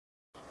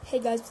Hey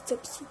guys, what's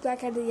up? Steve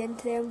back at the end.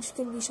 Today I'm just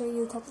going to be showing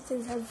you a couple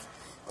things I've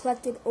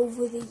collected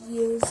over the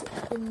years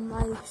in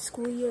my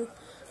school year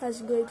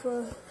as in grade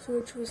 12,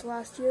 which was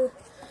last year.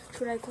 That's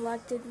what I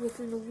collected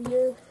within a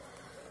year.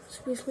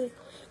 So basically,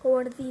 go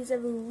one of these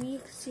every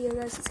week. See you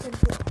guys'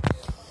 schedule.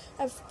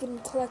 I've been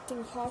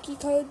collecting hockey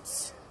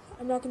cards.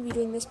 I'm not going to be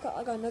doing this, but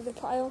I got another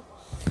pile.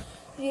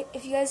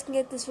 If you guys can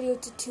get this video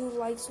to 2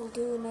 likes, we'll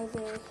do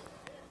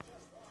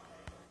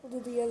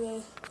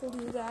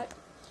that.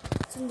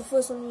 So in the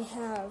first one we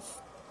have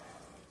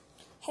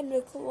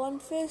Henrik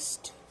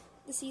Lundqvist,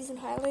 the season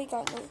highlight.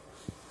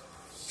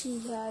 He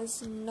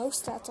has no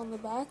stats on the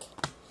back.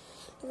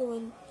 The other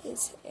one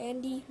is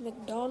Andy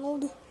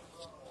McDonald.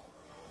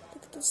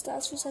 Look at the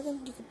stats for a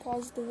second. You can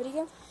pause the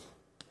video.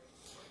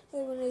 The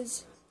other one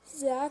is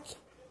Zach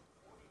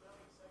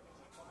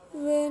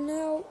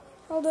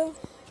Rinaldo.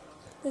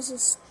 This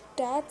is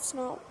stats,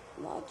 not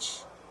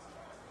much.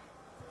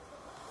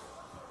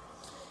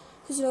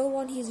 There's another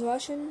one, he's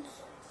Russian.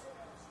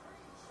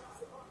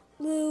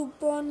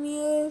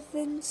 Lubomir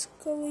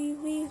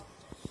Vinskalivi.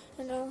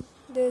 And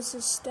there's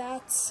his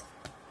stats.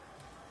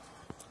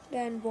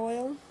 Dan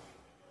Boyle.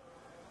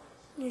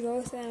 You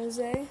go, San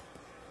Jose.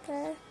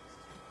 Okay.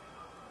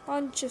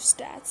 Bunch of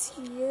stats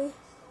here.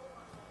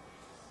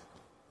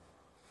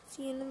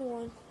 See another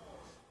one.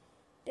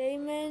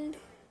 Damon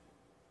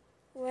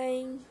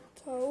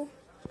Langto.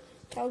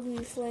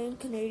 Calgary Flame,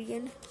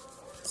 Canadian.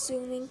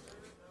 Assuming.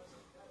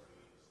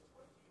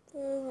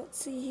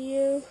 Let's see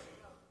here.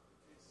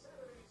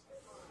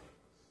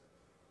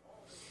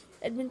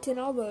 Edmonton,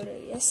 Alberta,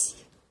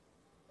 yes.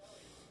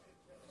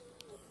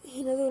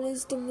 Another one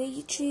is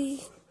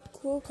Dmitry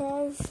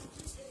Klokov.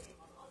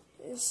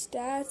 His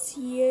stats,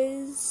 he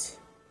is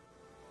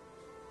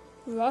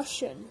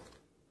Russian.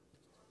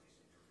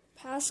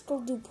 Pascal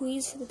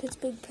Dupuis for the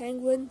Pittsburgh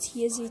Penguins,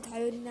 he is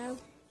retired now.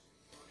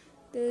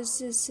 There's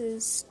his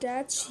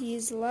stats, he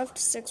is left,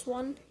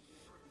 6'1".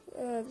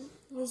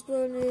 Was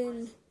born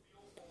in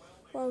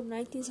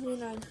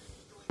 1979.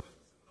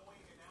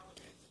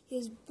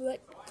 Here's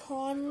Brett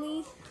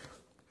Conley.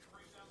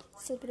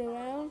 Flip it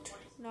around.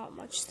 Not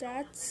much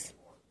stats.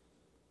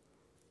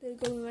 There we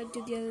go. We might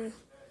do the other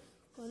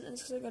one.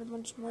 Because I got a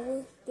bunch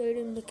more.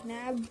 Braden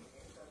McNabb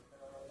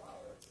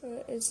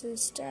is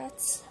his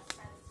stats.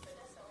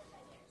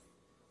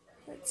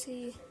 Let's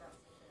see.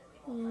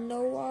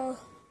 Noah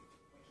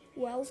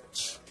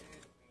Welch.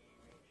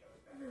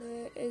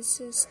 There is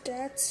his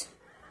stats.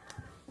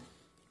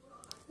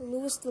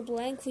 Louis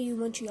LeBlanc for you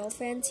Montreal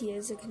fans. He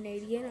is a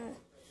Canadian.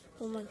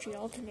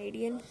 Montreal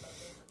Canadian.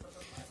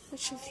 Not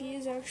sure if he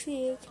is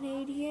actually a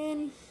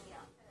Canadian.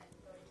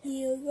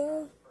 Here we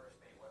go.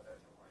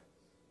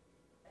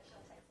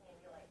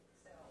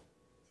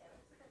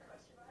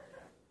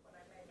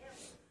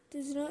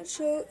 Does not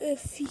show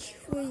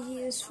where he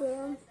is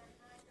from.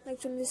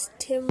 Next one is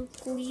Tim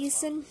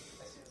Gleason.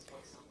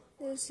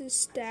 There's his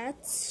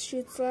stats.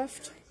 Shoots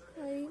left,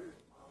 right.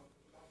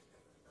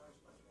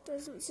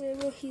 Doesn't say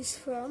where he's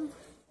from.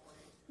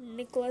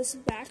 Nicholas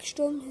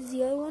Backstrom is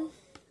the other one.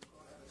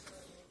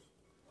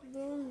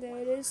 Boom, there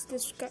it is.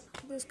 This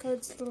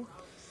card's still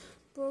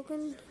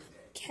broken.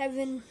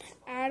 Kevin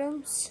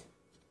Adams.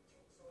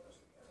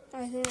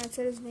 I think I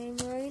said his name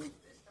right.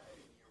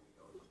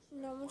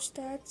 Not much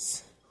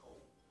stats.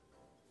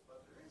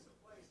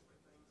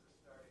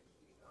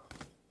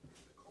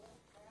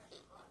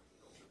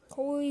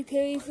 Corey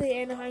Perry for the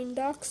Anaheim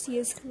Ducks. He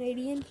is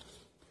Canadian.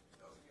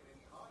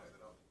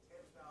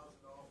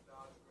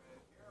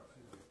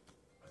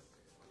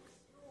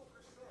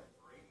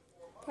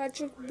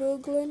 Patrick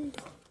Berglund.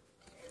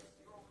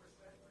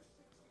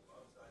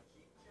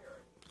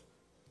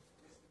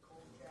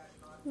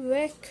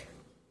 Rick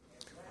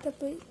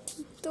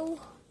Tapatito.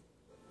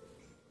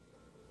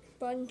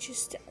 Bunch of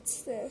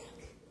stats there.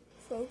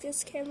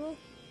 Focus camera.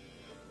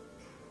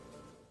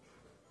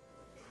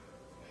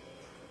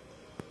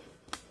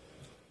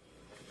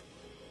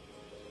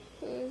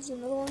 There's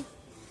another one.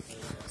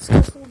 So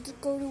we'll just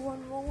go to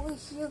one more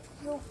here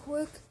real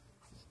quick.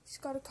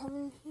 Just gotta come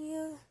in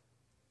here.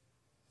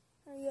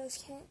 You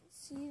guys can't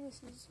see, I'm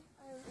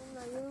in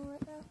my room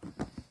right now.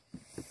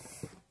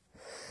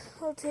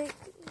 I'll take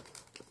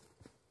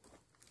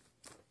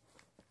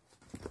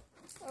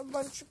a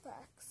bunch of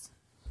packs.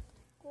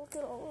 Look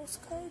at all those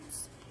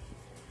cards.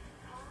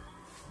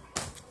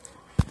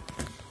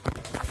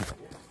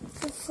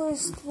 The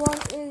first one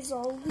is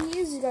all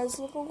these. You guys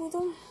look over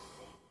them.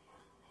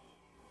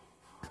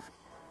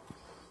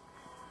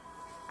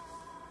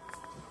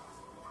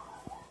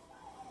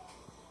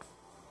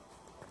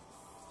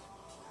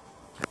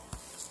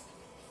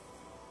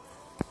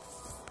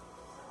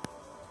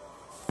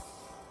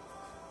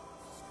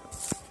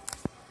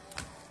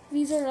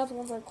 These are not the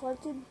ones I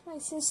collected. My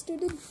sister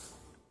did.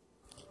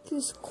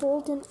 Here's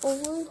Colton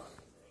Owen.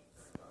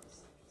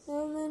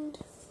 Hammond.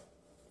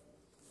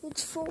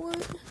 Rich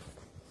Forward.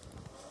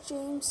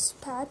 James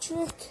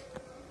Patrick.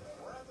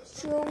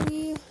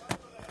 Joey.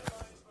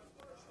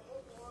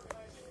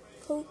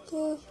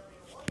 Coca.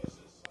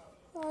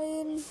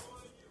 Ryan.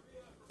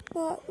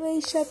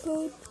 Ray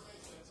Shepard.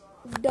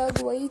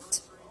 Doug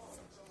White,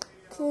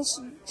 Chris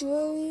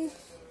Jury,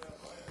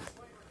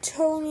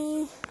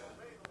 Tony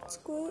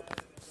Squirt.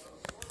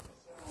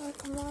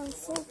 Come on,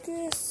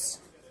 focus.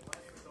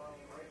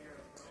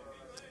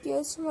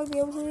 Yes, you might be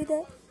able to read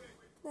that.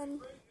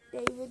 Then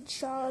David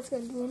Shaw is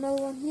going to do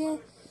another one here.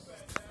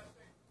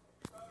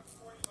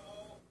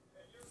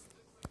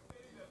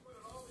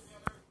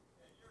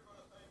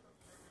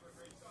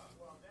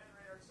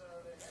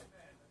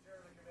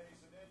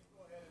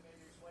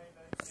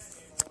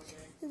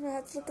 You're going to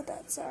have to look at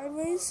that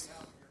sideways.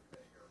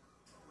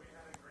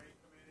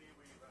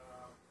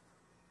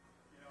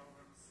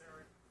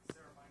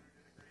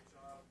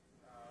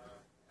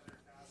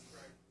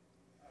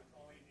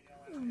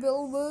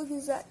 Bill Berg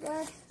is that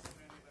guy.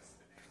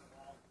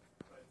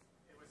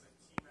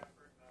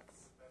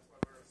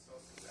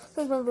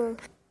 Please remember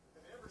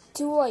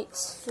 2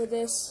 likes for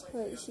this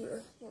right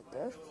here. Right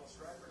there.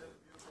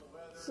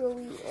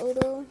 Joey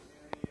Odo.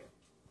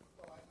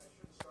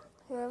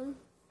 Him.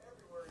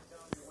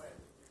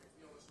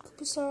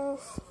 Kupasov.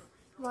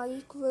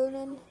 Mike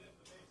Vernon.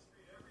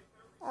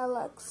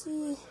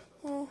 Alexi.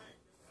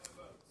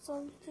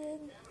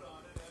 Something.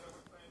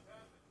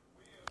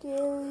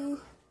 Gary.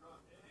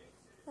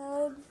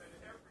 Ed.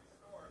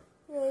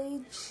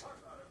 Rage.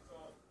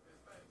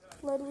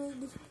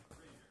 Ludwig.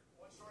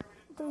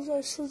 I'm pretty sure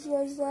I showed you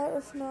guys that.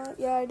 If not,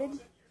 yeah, I did.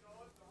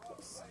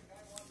 Yes.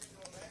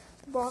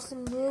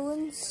 Boston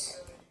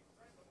Bruins.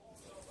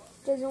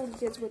 You guys know the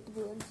kids with the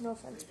Bruins. No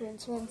offense,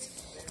 Bruins fans.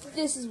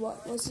 This is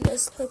what most of you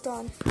guys clicked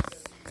on.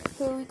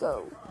 Here we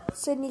go.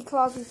 Sidney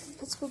Crosby,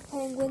 Pittsburgh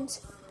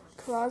Penguins.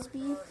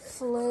 Crosby,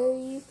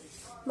 Fleury,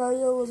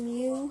 Mario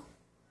Lemieux,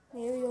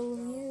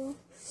 Yarmir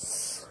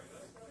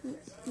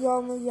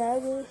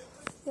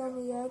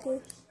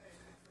Jagr,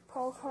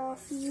 Paul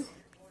Coffey,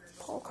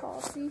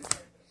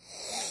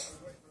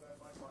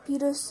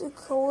 Peter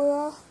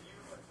Sikora,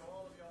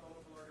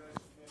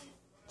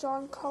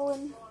 John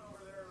Cullen,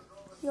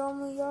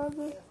 Yarmir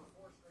Jagr,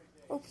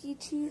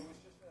 OPT,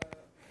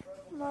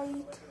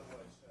 Mike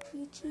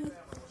Peachy,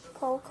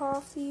 Paul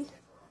Coffey,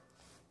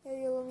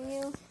 Mario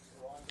Lemieux,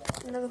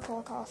 another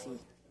Paul Coffey.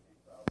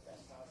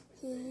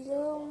 Here you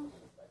go.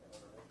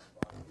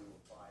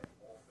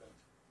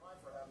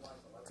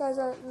 Guys,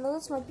 I know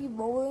this might be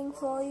bowling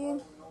for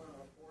you.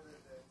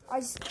 I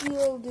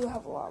still do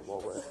have a lot of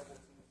bowling.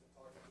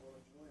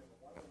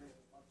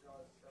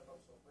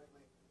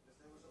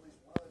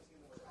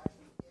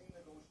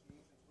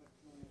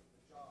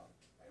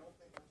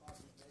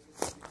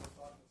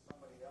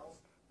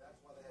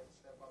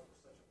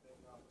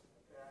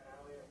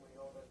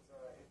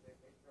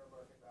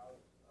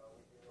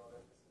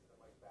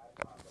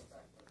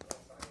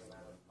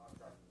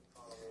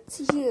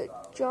 See here,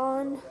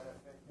 John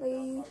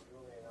Lee.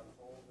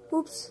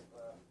 Oops.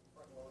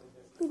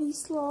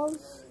 Vladislav,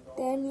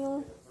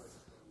 Daniel,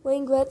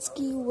 Wayne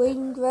Gretzky,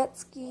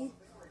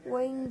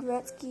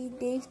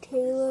 Dave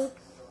Taylor,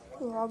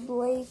 Rob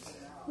Blake,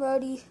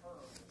 Roddy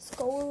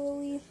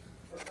Scully,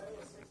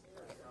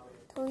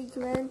 Tony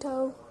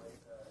Granto,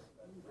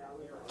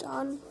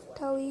 John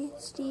Tully,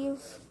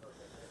 Steve,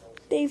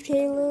 Dave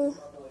Taylor.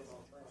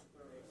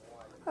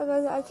 Hi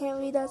guys, I can't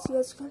read that, so you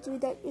guys can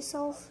read that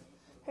yourself.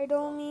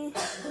 Haidomi,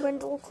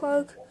 Wendell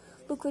Clark,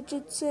 Luke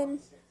Richardson,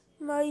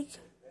 Mike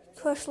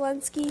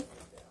Koslensky.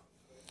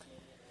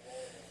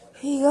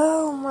 Here you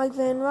go, Mike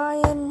Van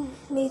Ryan,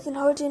 Nathan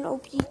Houghton,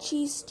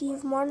 OPG,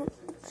 Steve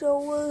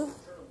Montour,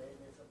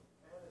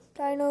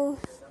 Dino,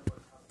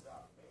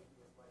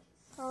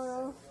 I don't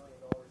know,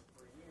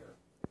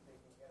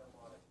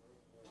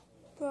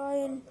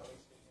 Brian,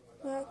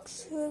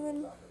 Max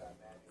Herman,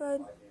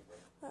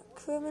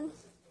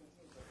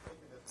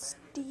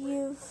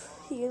 Steve,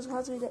 you guys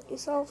have to read that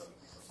yourself.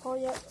 Oh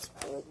yeah,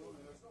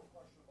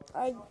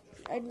 I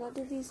did not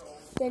do these.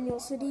 Daniel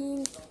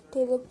Sedin,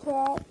 Taylor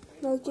Pratt,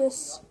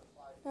 Marcus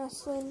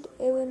Naslund,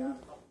 Aaron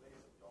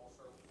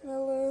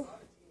Miller,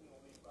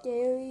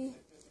 Gary,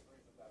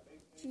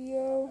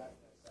 Gio,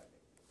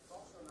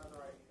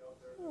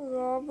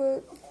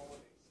 Robert,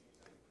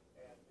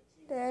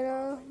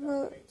 Dana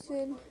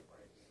Merton,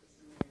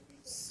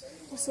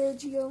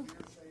 Sergio,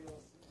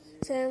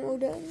 Sam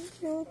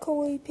O'Donnell,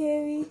 Corey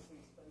Perry,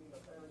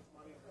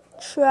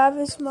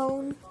 Travis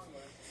Moan,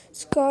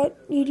 Scott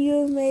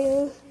Nidia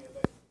Mayer,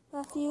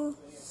 Matthew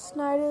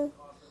Snyder,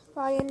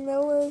 Ryan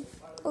Miller,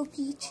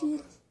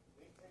 OPG.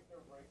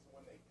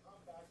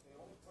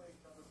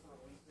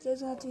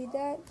 Doesn't have to read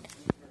that.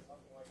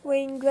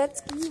 Wayne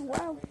Gretzky,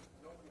 wow.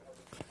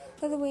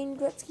 Another Wayne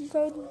Gretzky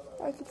card.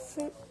 I could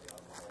fit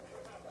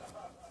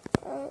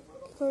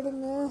card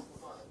in there.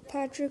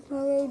 Patrick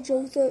Mello,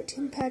 Joe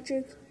 13,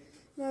 Patrick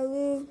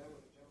Mello,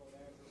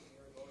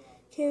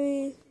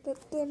 Kerry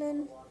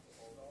Buchanan,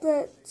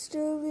 Brett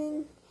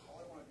Sterling,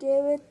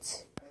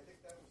 Garrett,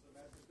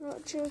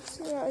 not sure,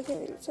 yeah, I can't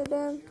read it, so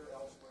down.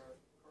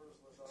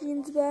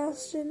 Gene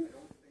Sebastian,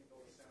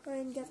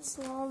 Ryan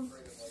Getzlav.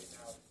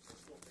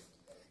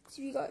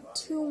 So we got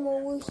 2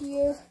 more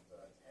here.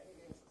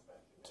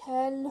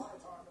 Ken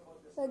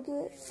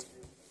Leggett,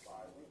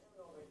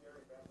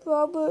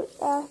 Robert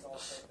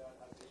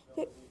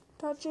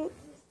touch it.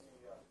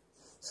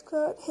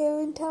 Skirt, hair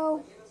and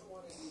towel.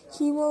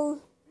 Chemo,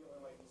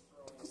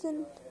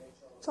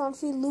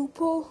 Chauncey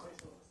Lupo,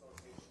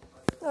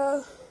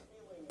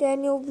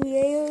 Daniel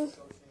Briere,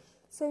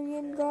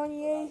 Simeon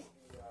Gagne,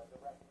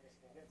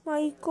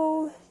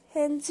 Michael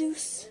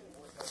Jesus.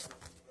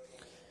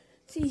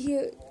 See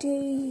here,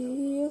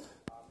 Dave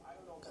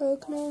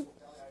Kirkner,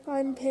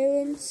 Fine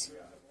Parents,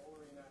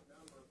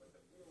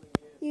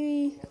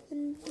 Erie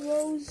and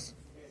Rose,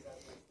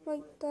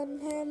 Mike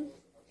Dunham,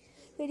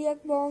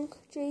 Radiac Bonk,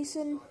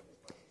 Jason,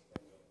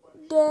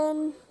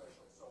 Dan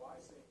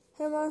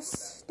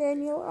Hemas,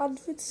 Daniel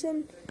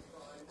Advidson,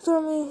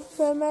 Tommy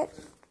Fermet.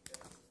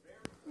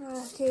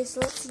 Okay, so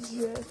let's see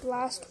here. The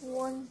last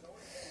one.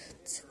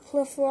 It's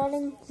Cliff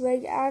Ronning,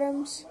 Greg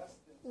Adams,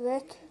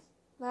 Rick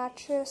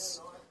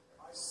Mattress,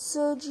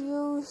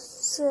 Sergio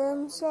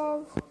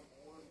Samsov,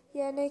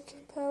 Yannick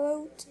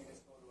Perot,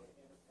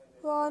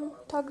 Ron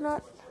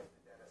Tugnut,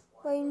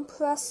 Wayne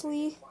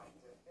Presley,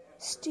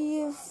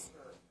 Steve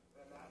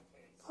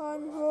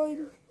Conroy,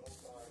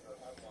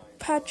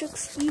 Patrick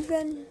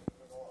Stephen,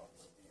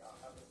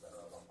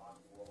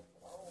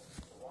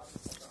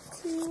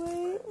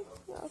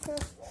 okay,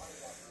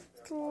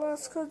 the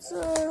last cards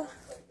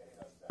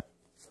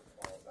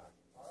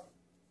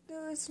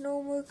there is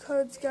no more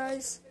cards,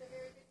 guys,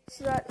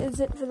 so that is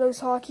it for those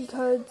hockey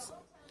cards.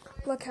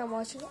 Look how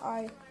much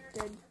I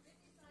did.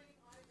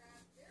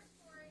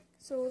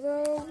 So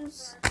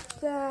those,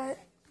 that,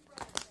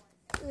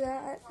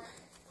 and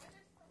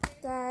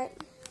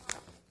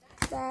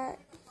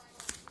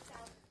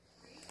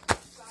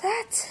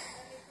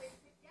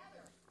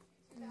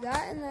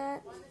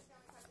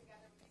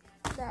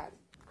that.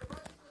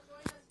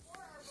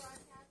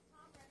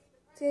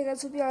 So yeah,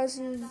 guys, hope you guys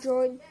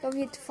enjoyed. Don't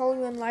forget to follow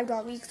me on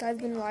live.me because I've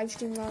been live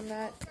streaming on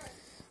that.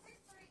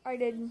 I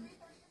did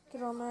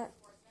get on that.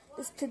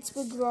 It's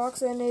Pittsburgh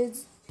Rocks, and it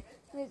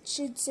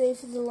should say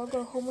for the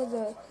logo home of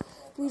the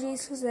Blue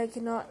Jays because I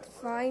cannot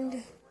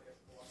find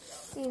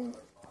in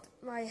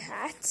my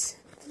hat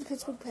for the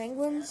Pittsburgh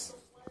Penguins.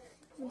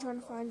 I've been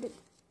trying to find it.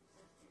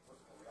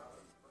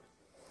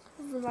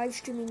 I've been live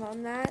streaming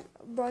on that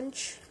a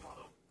bunch.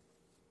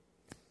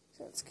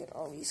 So let's get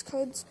all these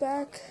cards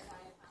back.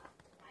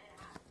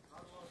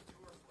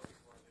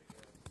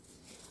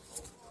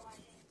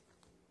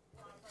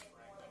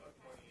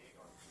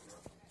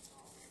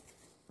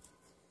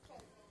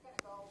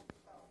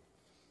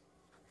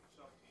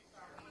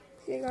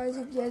 Okay guys,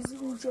 if you guys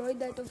enjoyed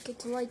that, don't forget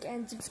to like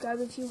and subscribe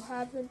if you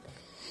haven't.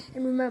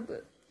 And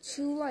remember,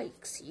 2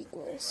 likes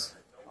equals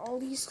all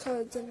these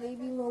cards and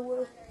maybe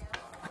more.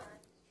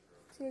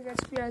 So you guys,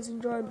 if you guys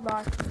enjoyed,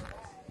 bye.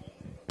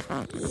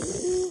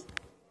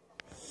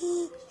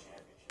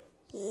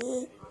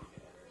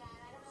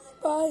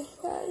 Bye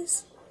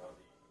guys.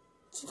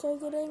 Did you get a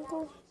good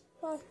ankle?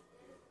 Bye.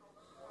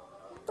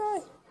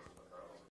 Bye.